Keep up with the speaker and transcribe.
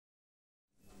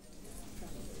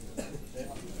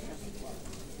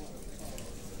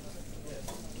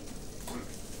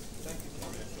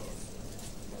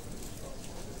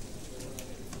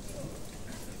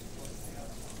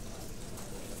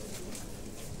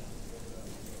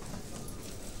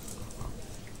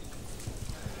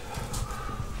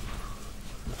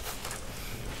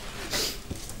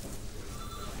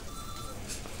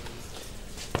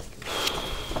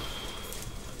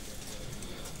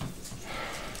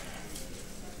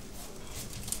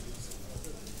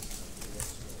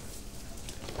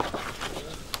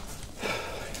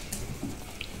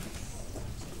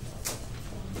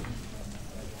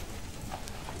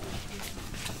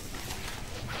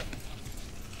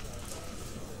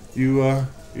You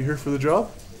here for the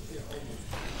job?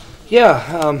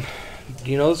 Yeah,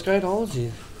 do you know this guy at all?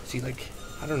 Is he like,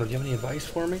 I don't know, do you have any advice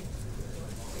for me?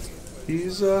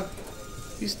 He's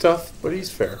tough, but he's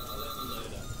fair.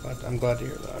 I'm glad to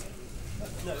hear that.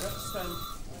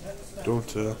 Don't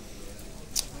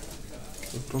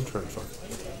try to fuck.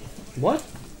 What?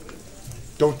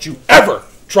 Don't you ever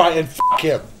try and fuck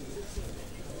him!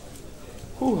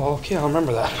 Ooh, okay, I'll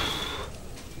remember that.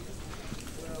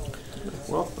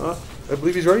 Well, I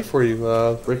believe he's ready for you.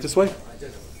 Break this way.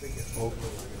 Oh,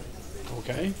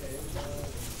 okay.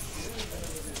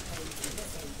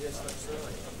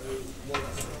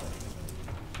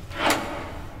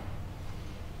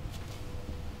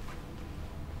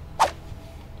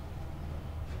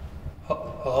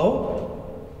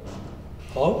 Hello?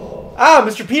 Hello? Ah,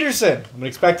 Mr. Peterson! I've been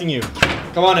expecting you.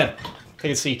 Come on in.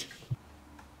 Take a seat.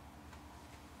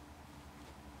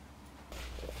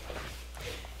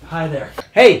 Hi there.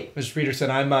 Hey, Mr. Peterson.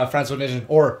 I'm Francois Denishin.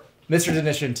 Or Mr.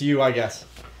 Denishin to you, I guess.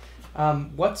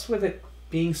 What's with it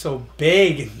being so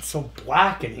big and so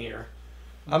black in here?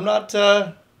 I'm not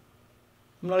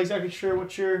exactly sure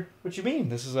what you mean.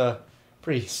 This is a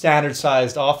pretty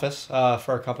standard-sized office for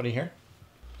our company here.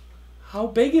 How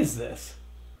big is this?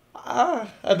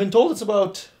 I've been told it's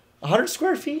about 100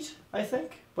 square feet, I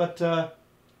think. But to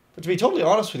be totally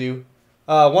honest with you,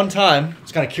 one time, I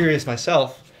was kind of curious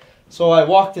myself, so I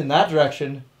walked in that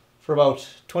direction for about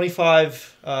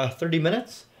 25, 30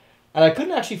 minutes, and I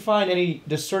couldn't actually find any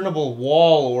discernible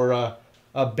wall or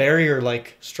a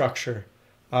barrier-like structure.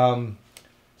 So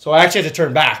I actually had to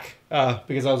turn back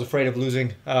because I was afraid of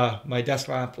losing my desk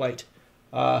lamp light.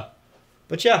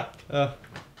 But yeah,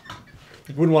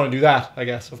 you wouldn't want to do that, I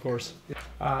guess, of course.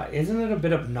 Isn't it a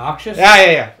bit obnoxious?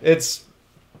 Yeah. It's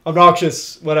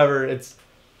obnoxious, whatever. It's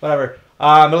whatever.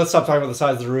 But let's stop talking about the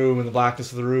size of the room and the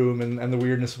blackness of the room and the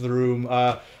weirdness of the room.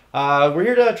 We're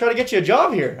here to try to get you a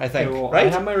job here, I think, Okay, well, right?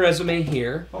 I have my resume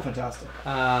here. Oh, fantastic.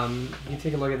 You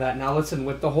take a look at that. Now listen,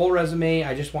 with the whole resume,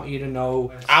 I just want you to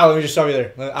know... Let me just stop you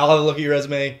there. I'll have a look at your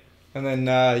resume, and then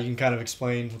you can kind of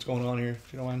explain what's going on here,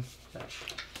 if you don't mind.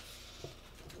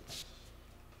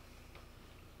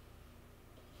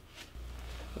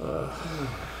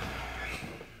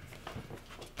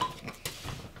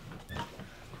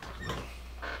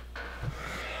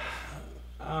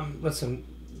 Listen,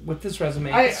 with this resume...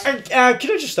 Can I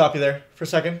just stop you there for a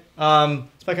second? This might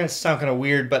kind of sound kind of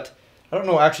weird, but I don't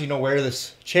actually know where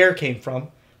this chair came from.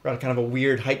 We're at kind of a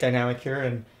weird height dynamic here,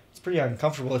 and it's pretty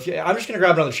uncomfortable. I'm just going to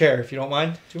grab another chair, if you don't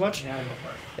mind too much. Yeah, go for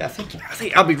it. Yeah, thank you. I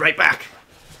think I'll be right back.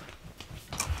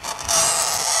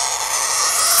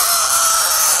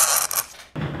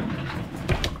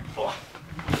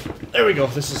 There we go.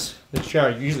 This is the chair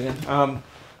I'm usually in.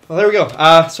 Well, there we go.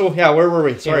 So, yeah, where were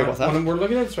we? Sorry about that. When we're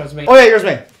looking at this resume... Oh, yeah, your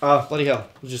resume. Bloody hell.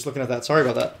 I was just looking at that. Sorry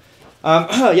about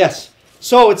that. Yes.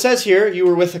 So, it says here you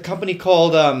were with a company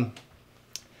called for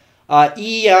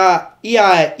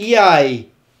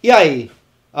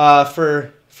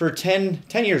 10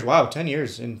 years. Wow, 10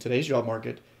 years in today's job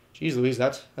market. Jeez Louise,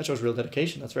 that shows real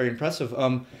dedication. That's very impressive.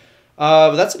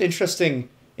 But that's an interesting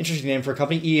name for a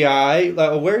company. EI.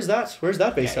 Where's that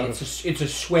based out of? It's a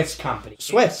Swiss company.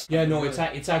 Swiss? Yeah, no, it's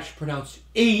actually pronounced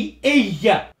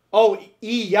E-E-Ya. Oh,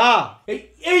 E-Ya.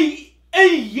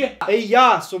 E-E-Ya.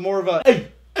 So more of a...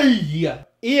 E-E-Ya.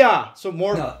 Yeah, so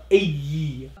more... No,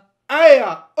 E-E-Ya.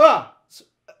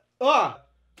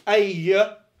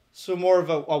 So more of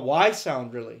a Y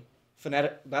sound, really.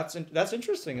 Phonetic. That's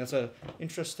interesting. That's a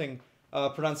interesting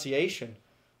pronunciation.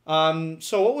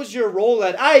 So what was your role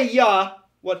at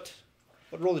What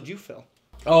role did you fill?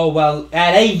 Oh well,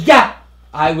 at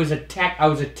I was a tech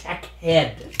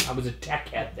head. I was a tech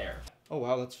head there. Oh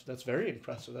wow, that's very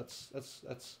impressive. That's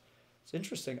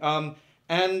interesting.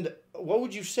 And what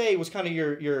would you say was kind of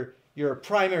your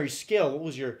primary skill? What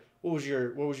was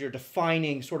your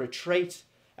defining sort of trait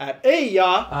at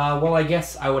well, I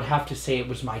guess I would have to say it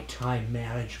was my time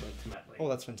management. Oh,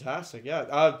 that's fantastic. Yeah.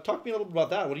 Talk to me a little bit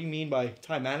about that. What do you mean by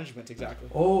time management exactly?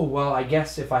 Oh, well, I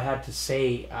guess if I had to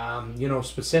say,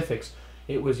 specifics,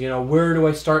 it was, where do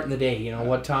I start in the day?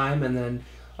 What time? And then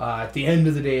at the end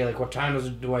of the day, like, what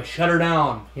time do I shut her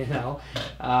down? It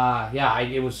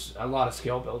was a lot of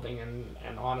skill building,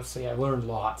 and honestly, I learned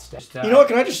lots. You know what?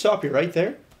 Can I just stop you right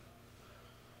there?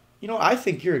 I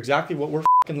think you're exactly what we're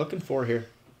fucking looking for here.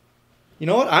 You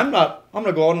know what? I'm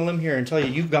gonna go on a limb here and tell you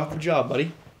you've got the job,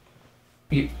 buddy.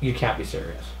 You can't be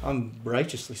serious. I'm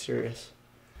righteously serious.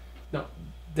 No,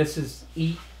 this is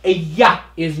this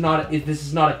is not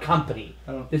a company.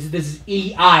 This is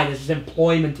EI. This is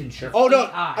employment insurance. Oh no,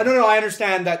 EI. no, I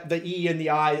understand that the E and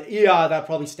the I, that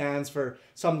probably stands for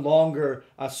some longer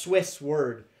Swiss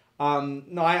word.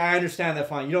 No, I understand that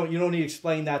fine. You don't need to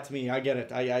explain that to me. I get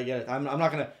it. I get it. I'm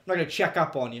not gonna check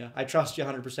up on you. I trust you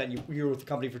 100%. You were with the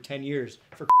company for 10 years.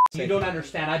 For You don't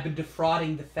understand. I've been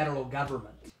defrauding the federal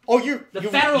government. Oh,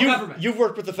 federal government. You've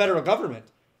worked with the federal government.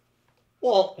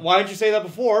 Well, why didn't you say that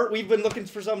before? We've been looking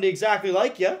for somebody exactly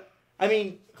like you. I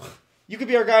mean, you could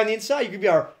be our guy on the inside. You could be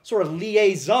our sort of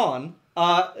liaison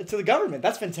to the government.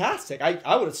 That's fantastic.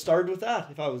 I would have started with that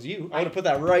if I was you. I would have put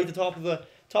that right at the top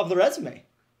of the resume.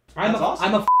 I'm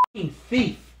awesome. a f***ing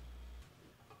thief.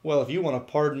 Well, if you want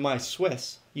to pardon my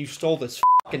Swiss, you stole this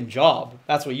fucking job.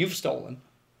 That's what you've stolen.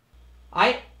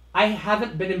 I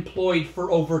haven't been employed for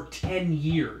over 10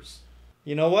 years.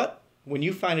 You know what? When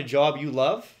you find a job you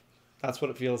love, that's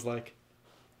what it feels like.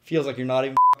 Feels like you're not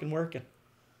even fucking working.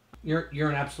 You're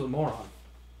an absolute moron.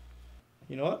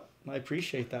 You know what? I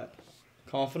appreciate that.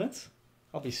 Confidence?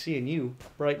 I'll be seeing you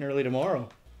bright and early tomorrow.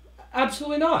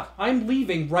 Absolutely not. I'm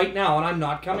leaving right now and I'm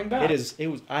not coming back.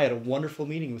 I had a wonderful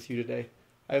meeting with you today.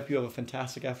 I hope you have a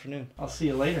fantastic afternoon. I'll see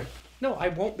you later. No, I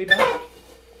won't be back.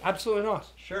 Absolutely not.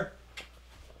 Sure.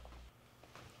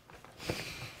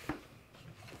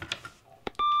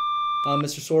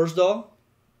 Mr. Sorsdahl?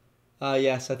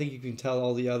 Yes, I think you can tell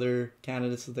all the other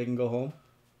candidates that they can go home.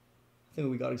 I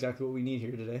think we got exactly what we need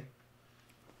here today.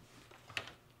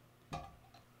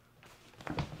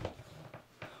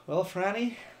 Well,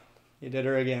 Franny, you did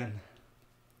her again.